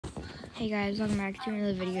Hey guys, welcome back to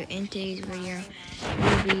another video. In today's video,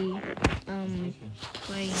 we'll be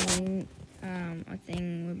playing a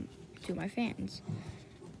thing to my fans.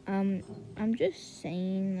 I'm just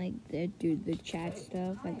saying like the chat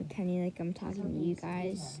stuff, like pretending like I'm talking to you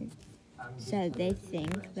guys, so they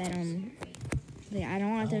think that I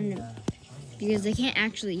don't want them to, because they can't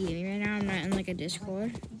actually hear me right now. I'm not in like a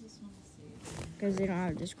Discord because they don't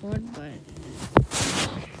have a Discord, but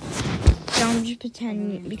so I'm just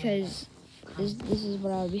pretending because. This is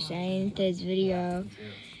what I'll be saying in today's video.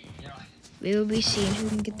 We will be seeing who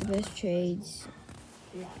can get the best trades.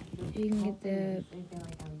 Who can get the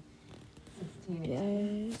best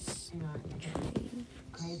trades.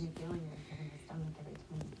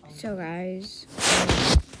 So guys,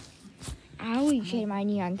 I will trade my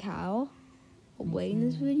Neon Cow away in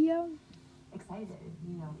this video. Excited,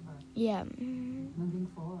 for Yeah. moving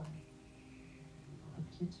forward.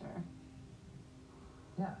 The future.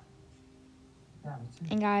 Yeah. Yeah, me too.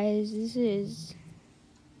 And guys, this is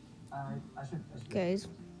I should guys.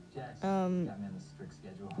 Jax got me on the strict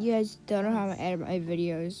schedule. You guys don't know how I edit my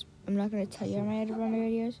videos. I'm not gonna tell you how I edit my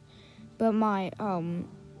videos, but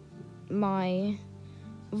my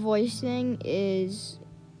voicing is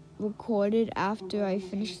recorded after I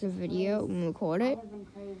finish the video and record it.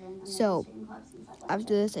 So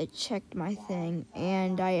after this, I checked my thing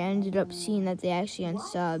and I ended up seeing that they actually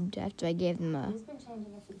unsubbed after I gave them a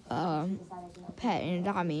pet and a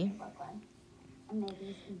dummy.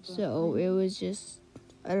 So it was just,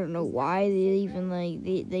 I don't know why they even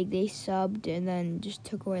they subbed and then just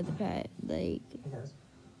took away the pet. Like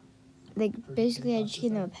basically I just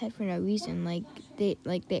gave them a pet for no reason. They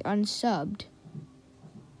unsubbed.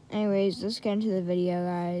 Anyways, let's get into the video,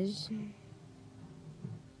 guys.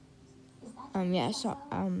 Yeah, so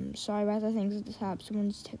sorry about the things at the top.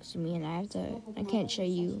 Someone's texting me and I can't show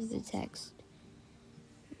you the text.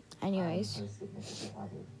 Anyways.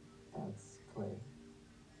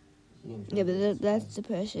 Yeah, but that's the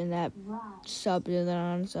person that subbed and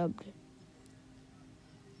then unsubbed.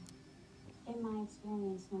 In my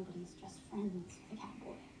experience, nobody's just friends with a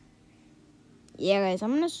cowboy. Yeah, guys,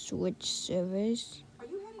 I'm gonna switch servers. Are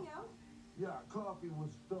you heading out? Yeah, coffee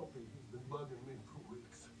was stumpy. He's been bugging me for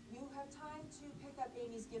weeks. You have time to pick up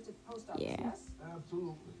Amy's gift at the post office, Yeah. yes?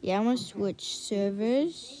 Absolutely. Yeah, I'm gonna switch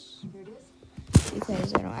servers Here it is.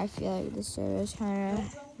 because I feel like the server's kind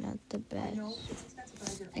of not the best.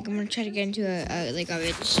 Like I'm gonna try to get into a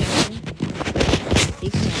rich server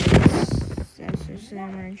because that's just what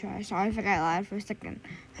I'm gonna try. Sorry if I got loud for a second.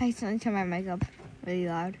 I accidentally turned my mic up really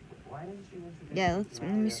loud. Yeah, let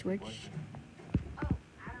me switch. Oh,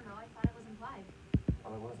 I don't know. I thought it was implied.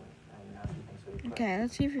 Oh, it wasn't. I didn't ask you things. Okay,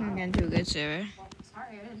 let's see if we can get into a good server. Well,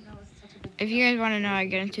 sorry, I didn't know it was such a big If you guys want to know how I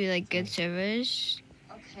get into like good servers,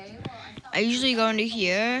 Okay, well, I thought I usually go into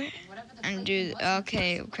here whatever the and plate do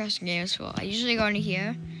was. Crossing Games full. I usually go into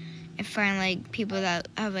here and find like people that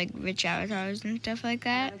have like rich avatars and stuff like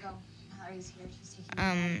that. Gotta go. Harry's here. She's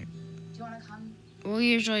taking Do you want to come? We'll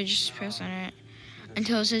usually just press on it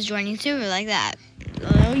until it says joining server like that.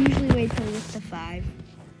 I'll usually wait till it's to 5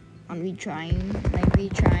 on retrying,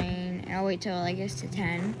 and I'll wait till I guess to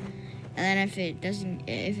 10, and then if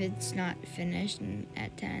it's not finished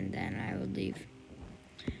at 10, then I will leave.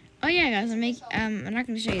 Oh yeah, guys, I'm not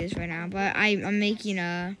gonna show you this right now, but I'm making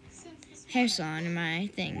a hair salon in my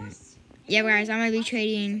thing. Yeah, guys, I'm gonna be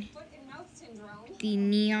trading the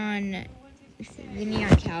neon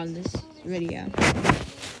cow in this video.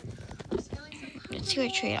 Let's see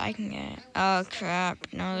what trade I can get. Oh crap!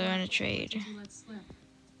 No, they're on a trade.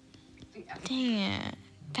 Dang it!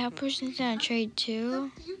 That person's on a trade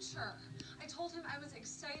too. The future. I told him I was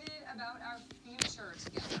excited about our future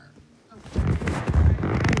together.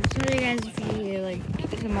 Sorry guys if you hear like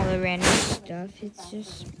some other random stuff. It's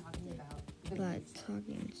just but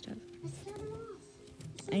talking and stuff.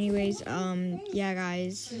 Anyways, yeah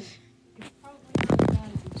guys.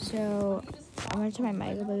 So I'm gonna turn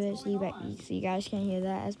my mic up a bit so you guys can't hear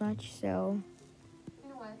that as much. So You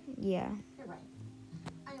know what? yeah. You're right.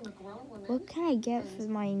 I am a grown woman. What can I get for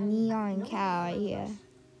my neon cow right here?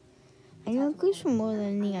 I know it goes for more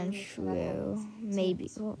than neon shrew. Maybe.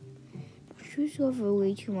 Well, shrews go for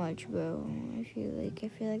way too much, bro. I feel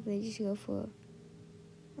like they just go for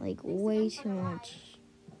like way too much.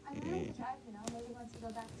 I'm willing to try, maybe once you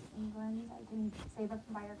go back to England, I can save up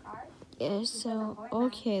and buy your car. Yeah, so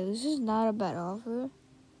okay, this is not a bad offer.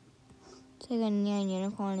 It's like a neon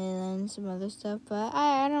unicorn and then some other stuff, but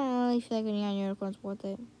I don't really feel like a neon unicorn's worth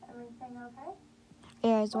it. Everything okay?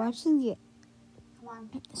 Yeah, I was watching the Come on.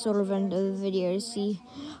 sort of end of the video to see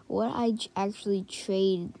what I actually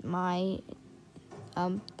trade my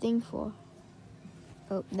thing for.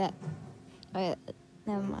 Oh, that. Okay,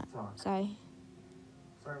 never mind. Talk. Sorry.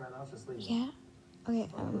 Sorry, man. I was just leaving. Yeah. Okay,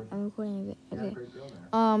 I'm recording a bit. You had a Okay. great girl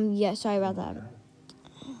there. Yeah. Sorry about that. Okay.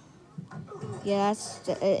 Yeah, that's.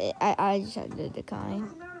 I just had to decline.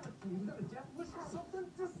 What's the matter with you? You got a death wish or something?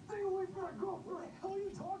 Just stay away from my girlfriend. What the hell are you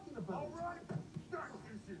talking about? All right. This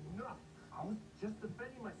is enough. I was just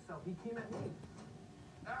defending myself. He came at me.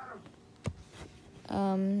 Adam.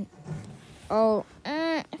 Oh,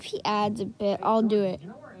 if he adds a bit, I'll do it. You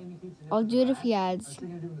know where Amy keeps the I'll do it if he I was adds.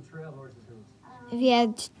 thinking of doing the trail horses hooves. If he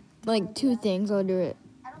adds like 2 things, I'll do it.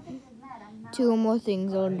 I don't think we've met. I'm not. 2 or more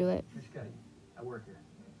things, I'll do it. Miss Cuddy, I work here.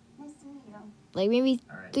 Nice to meet you. Like maybe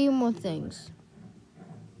All right. 3 more things.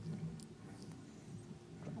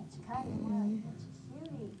 It's kind of like it's a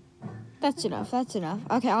cutie. That's enough. That's enough.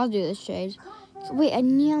 Okay, I'll do this trade. Wait, a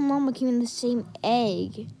neon llama came in the same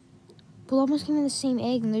egg. But llamas came in the same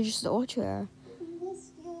egg, and they're just ultra.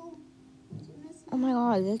 Miss you. Did you miss me? Oh my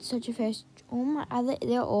god, that's such a fast. Oh my,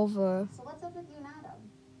 they're over. So what's up with you and Adam?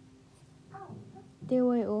 Oh, They're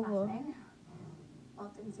way over. nothing. Well,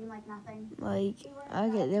 it didn't seem like nothing. Like,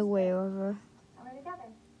 okay, they're way over. And we're together.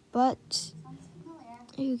 But Sounds familiar.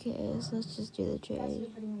 who cares? Let's just do the You guys are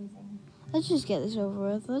trade. pretty amazing. Let's just get this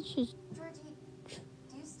over with. Let's just Georgie, do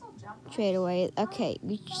you still jump? trade away. Okay,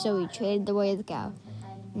 so we traded away the cow.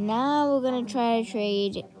 Now we're gonna try to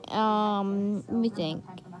trade. Let me think.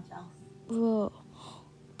 Whoa.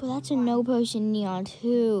 But that's a no potion neon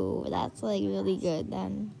too. That's like really good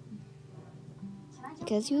then.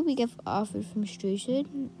 Because who we get offered from Strucid?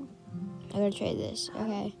 I'm gonna trade this.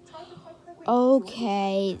 Okay.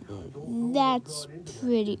 Okay. That's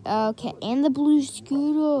pretty. Okay. And the blue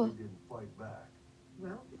scooter. Didn't fight back.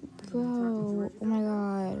 Bro. Oh my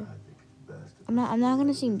god. I think it's best if I'm not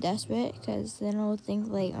gonna seem desperate because then I'll think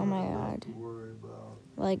like, oh my god. you worry about.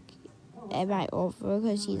 Like, am I over?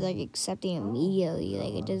 Because he's like accepting immediately.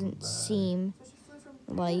 Like, it doesn't seem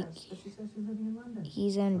like But she says she's living in London.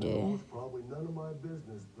 he's under. It's probably none of my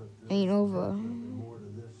business, but Ain't over. there's more to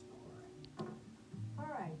this story. All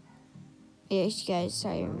right. Yes, guys,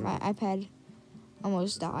 sorry, my iPad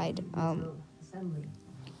almost died. Assembly.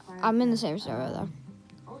 I'm in the same server though.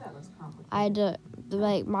 Oh, that looks complicated. I had to,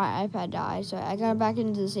 like, my iPad died, so I got back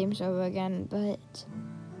into the same server again, but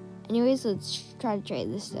anyways, let's try to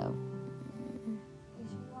trade this though. You sure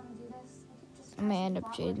you want to do this? We could just I may try end some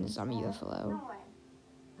up trading this on flowers. UFO. No way.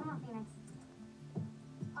 Come on, Phoenix.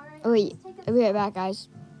 All right, Oh wait, just take I'll be right back, guys.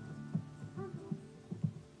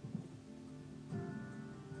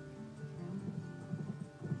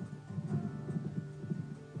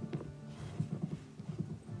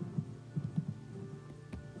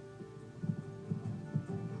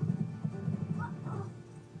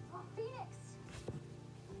 Phoenix!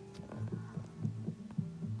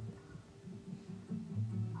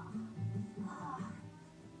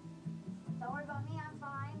 Don't worry about me, I'm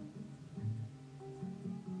fine.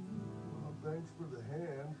 Well, thanks for the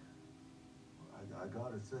hand. I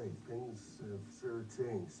gotta say, things have sure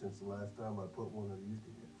changed since the last time I put one of these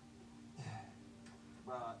together.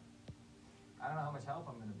 Well, I don't know how much help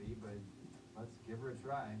I'm gonna be, but let's give her a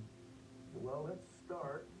try. Well, let's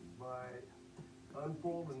start by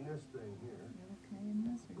unfolding this thing here. You're okay in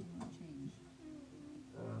this, or do you want to change?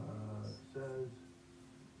 Says,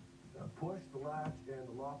 push the latch and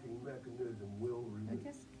the locking mechanism will I release.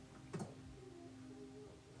 guess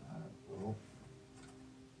No,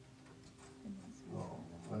 no,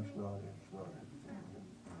 that's not it. It's not it.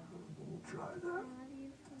 We'll try that.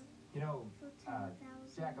 You know,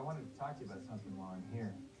 Jack, I wanted to talk to you about something while I'm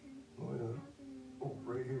here. Oh, yeah. Oh,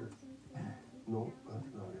 right here. No,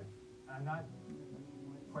 that's not it. I'm not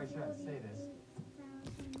quite sure how to say this.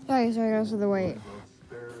 Sorry guys for the wait. About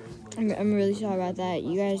sparing I'm really sorry about that.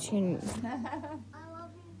 You guys can I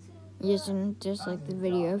love you too. just like the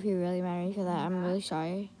video if you really mad at me for that. I'm really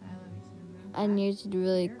sorry. I love you too. I need to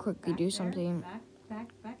really Here, quickly back do there, something. Back,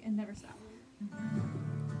 and never stop.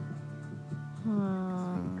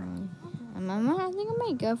 I think I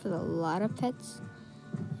might go for the lot of pets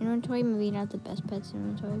inventory. Maybe not the best pets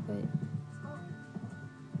inventory, but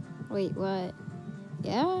wait, what?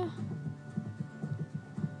 Yeah.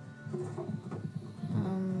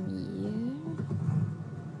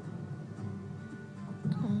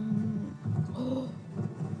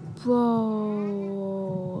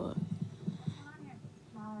 Bro.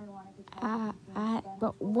 Molly wanted to try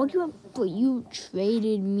But what do you? But you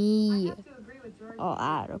traded me. have to agree with George. I'll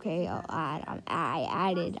add. Okay, I'll add. I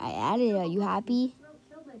added. Are you happy?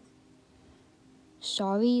 Killed it.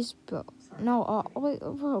 Sorries, bro. No. Wait,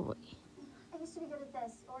 bro. I used to be good at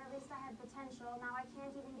this, or at least I had potential. Now I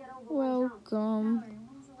can't even get over Welcome Mallory,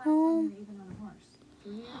 when was the last time home. you were even on a horse?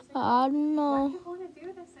 3 years ago. I don't Why do know. you want to do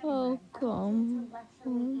this Oh, anyway? come. I want you to lecture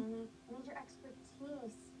me, Annie. I need your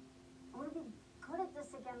expertise. I want to be good at this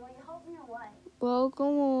again. Will you help me or what? Welcome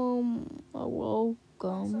home. I'm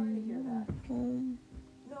sorry to hear Welcome that. home.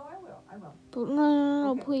 No, I will. I will. But no,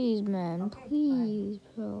 Okay. please, man. Okay, Please,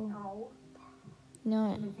 bro. No.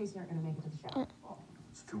 No. In case you aren't gonna make it to the shower.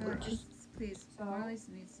 It's too late. Please. So, Marley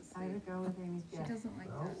needs to I sleep. would go with Amy's She jet. doesn't like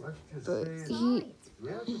Well, that. let's just But say he. the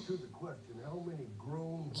answer to the question, how many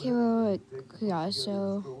grown Okay, women wait, take the yeah, push to get in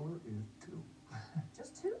so- a stroller is 2.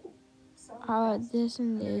 Just 2. So How fast. about this and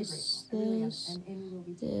I'm very this, grateful. I really am. this, And Amy will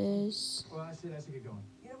be too. this. Well, I should get going.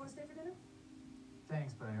 You don't want to stay for dinner?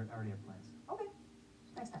 Thanks, but I already have plans. Okay.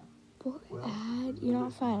 Next time. What Well, add? You know,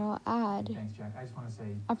 fine, I'll add. Thanks, Jack. I just want to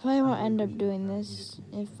say I probably won't I really end up appreciate doing the this.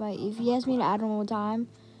 fact that you If he asks me to add one more time,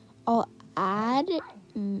 I'll add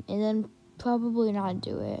and then probably not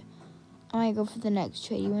do it. I might go for the next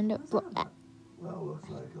trade window. But Well, looks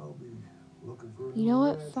like I'll be looking for a you new know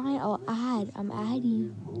what? ranch, Fine, I'll and add. this I'm family adding.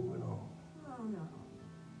 is moving on. Oh no.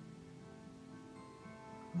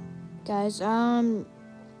 Guys, I'll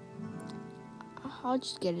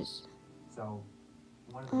just get it. So,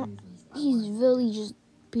 one of the reasons I He's wanted really just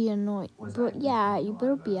being annoying. Was But I yeah, thinking you a lot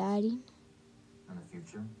better be about adding. in the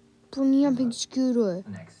future, Bro, neon pink scooter. the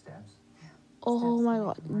next steps. Oh my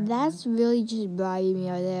god, that's really just bribing me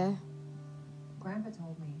out there. Grandpa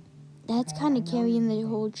told me. That's Okay, kind I of know carrying you're the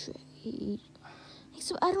whole trade.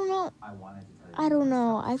 So I don't know. I wanted to tell you. I don't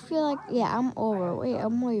know. myself. I feel like I'm over. Wait,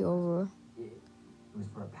 I'm way over. It was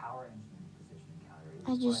for a power engineering position in Calgary.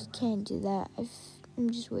 I just can't do that. I'm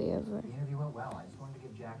just way over. The interview went well. I just wanted to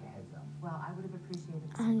give Jack a heads up. Well, I would have appreciated.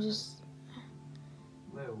 I'm just.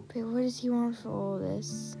 Lou, Wait, what does he want for all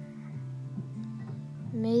this?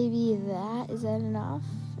 Maybe that is that enough?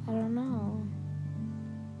 I don't know.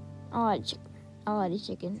 I'll add chicken. I'll add a Do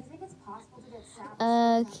chicken. you think it's possible to get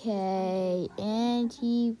saddles? Okay, and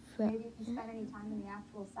he Maybe if you spend any time in the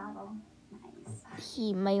actual saddle. Nice.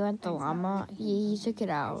 he might want the llama. He took it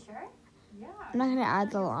Are out. you sure? Yeah. I'm not gonna add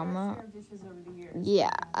I've the done your fair llama. share of dishes over the years. Yeah,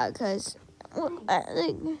 cause well,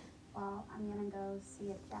 Well, I'm gonna go see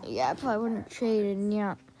if Jack. yeah, I probably wouldn't trade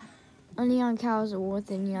a neon cows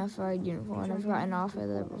with a neon fried uniform. I've gotten off of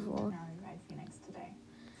that before. Now I ride Phoenix today.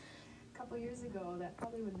 A couple years ago, that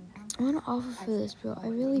probably wouldn't have happened. I want to offer for this, bro. I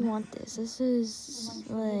really want this. This is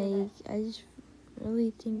like I just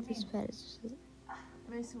really think this pet is just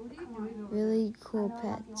Mason, what are you doing over really I cool know I'm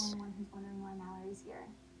not pet. the only one who's wondering why Mallory's here.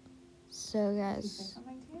 So there? Did he say guys,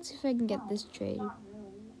 something to you? let's see if I can get this trade. Not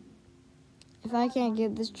really. If I can't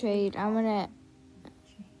get this trade, I'm gonna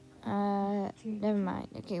never mind.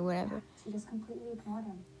 Okay, whatever. She just completely ignored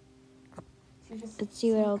him. She just. Let's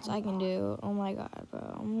see what seemed else kind I of can off. do. Oh my god, bro.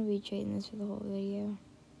 I'm gonna be trading this for the whole video.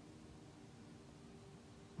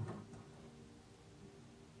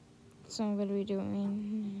 So I'm gonna be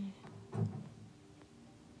doing.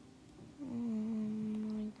 Oh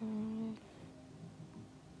my god.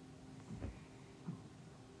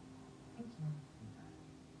 Thank you.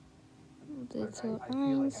 Little I feel like I should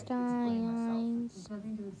explain myself. Einsteins. There's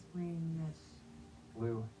nothing to explain, Mitch.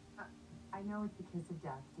 Lou, I know it's the kiss of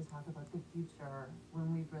death to talk about the future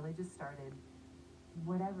when we've really just started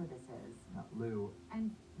whatever this is. Lou,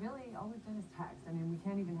 And really, all we've done is text. I mean, we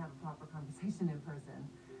can't even have a proper conversation in person.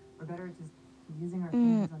 We're better at just using our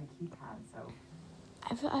fingers on a keypad, so,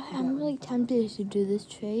 I'm really tempted to do this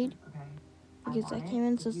trade okay. because I that want came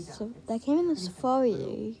in it, but you don't. that came in the It's pretty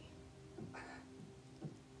Safari.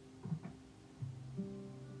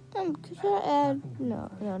 Could I add? No.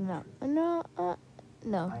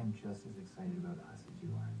 I am just as excited about us as you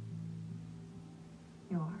are.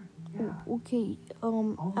 You are, yeah. Okay.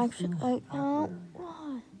 All these Actually, feelings I out there,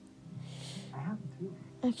 I have them too.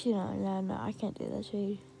 actually no. I can't do that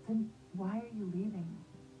trade. Then why are you leaving?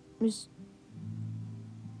 Just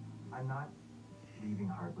I'm not leaving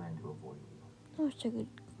Heartland to avoid you. I wish I could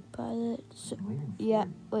buy that. So, I'm leaving for yeah.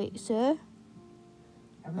 you. Wait, sir.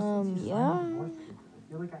 Ever since you yeah. signed the divorce papers, I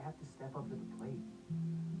feel like I have to step up to the plate.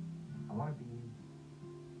 I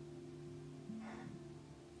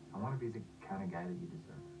want to be the kind of guy that you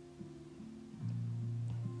deserve.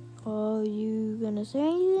 Are you gonna say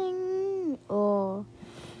anything? Or,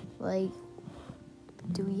 like,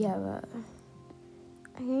 do we have a...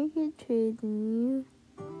 I can't get trades in you.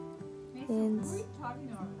 Mason, what were you talking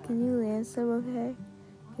about? Can you land some, okay?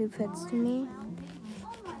 Give pets to me.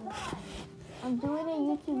 I'm doing a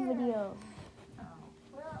YouTube video.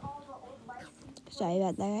 Where are all the old license Sorry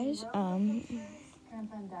about that, guys.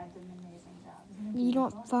 Grandpa and Dad did an amazing job. Isn't it You beautiful?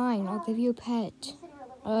 don't... Fine, I'll give you a pet. You said you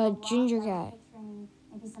were living in a Ginger lot, cat. picturing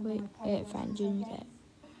maybe something Wait, with fine, pet ginger relations, cat.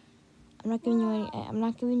 I'm not giving you any... I'm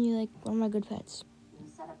not giving you, like, one of my good pets.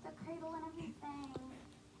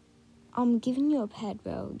 I'm giving you a pet,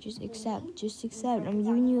 bro. Just accept. Just accept. I'm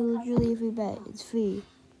giving you literally a free pet. It's free.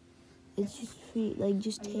 It's just free. Like,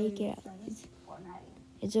 just take it out.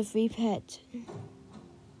 It's a free pet.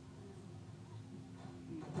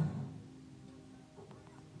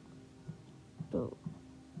 Bro.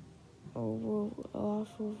 Oh,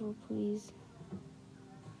 over, please.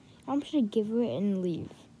 I'm just gonna give her it and leave.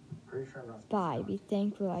 Pretty sure I'm not supposed Bye. to. Be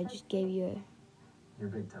thankful I just gave you a, Your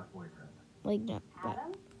big tough boyfriend. like, no. Bye.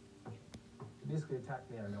 Adam? He basically attacked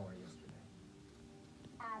me out of nowhere yesterday.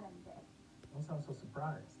 Adam did. Don't sound so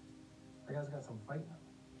surprised. That guy's got some fight now.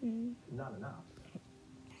 Not enough.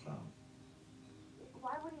 So,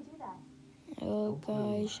 Why would he do that? Oh,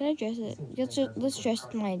 guys. Should I dress it? Let's dress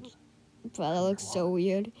my... Bro, that looks so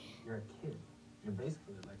weird. you're a kid. You're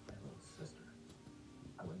basically like my little sister.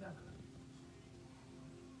 I would never.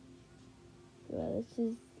 Bro, this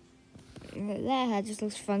is... That hat just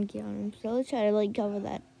looks funky on him. So let's try to, like, cover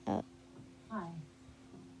that up. Hi.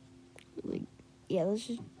 Like, yeah, let's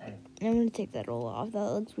just... Hey. I'm gonna take that all off. That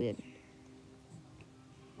looks weird.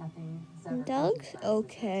 Nothing has ever That looks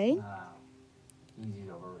okay. Easy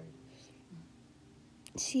to overrate.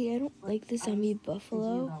 See, I don't like the zombie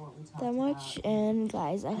buffalo about what we talked that much. about. And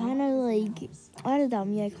guys, I kind of like... Out of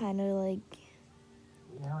dummy, I kind of like...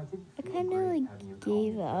 You know, I kind of like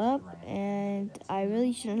gave up, and I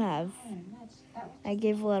really shouldn't have. I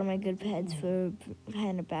gave a lot of my good pets for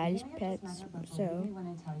kind of bad pets, so When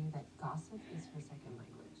I tell you that gossip is her second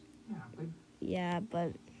language. Yeah, but yeah,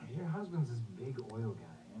 but your husband's this big oil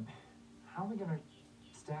guy. And how are we gonna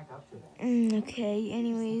stack up to that? okay.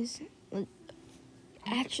 Anyways,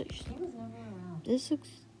 actually, He was never around.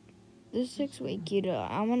 this looks way cuter.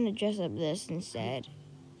 I'm gonna dress up this instead,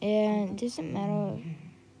 and it doesn't matter.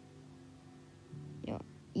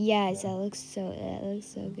 Yes, that looks so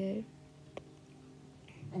good.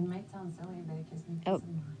 It might sound silly, but it gives me peace Oh. of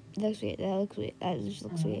mind. That looks weird. That just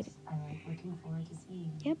looks weird. I like looking forward to seeing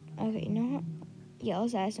you. Yep. Okay. You know what? Yeah,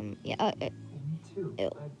 let's add some. Yeah. Me too. Ew.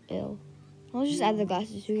 But Ill. I'll just add the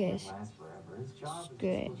glasses. Who cares? can't last forever. His job is Screw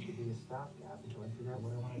it. supposed to be a stopgap until I figure out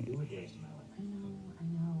what I want to do with the rest of my life. I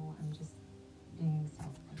know. I'm just being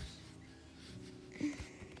selfish.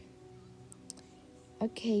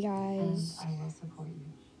 Okay, And guys. I will support you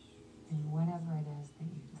in whatever it is that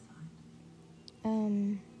you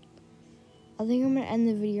decide. I think I'm gonna end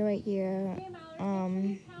the video right here.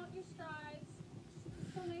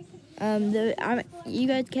 You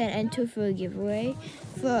guys can enter for a giveaway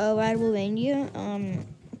for a rideable reindeer.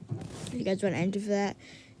 If you guys want to enter for that,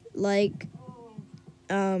 like,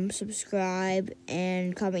 subscribe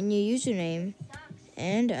and comment your username,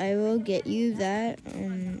 and I will get you that.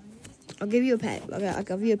 I'll give you a pet. Okay, I'll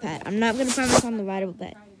give you a pet. I'm not gonna promise on the rideable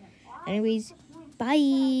pet. Anyways,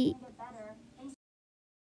 bye.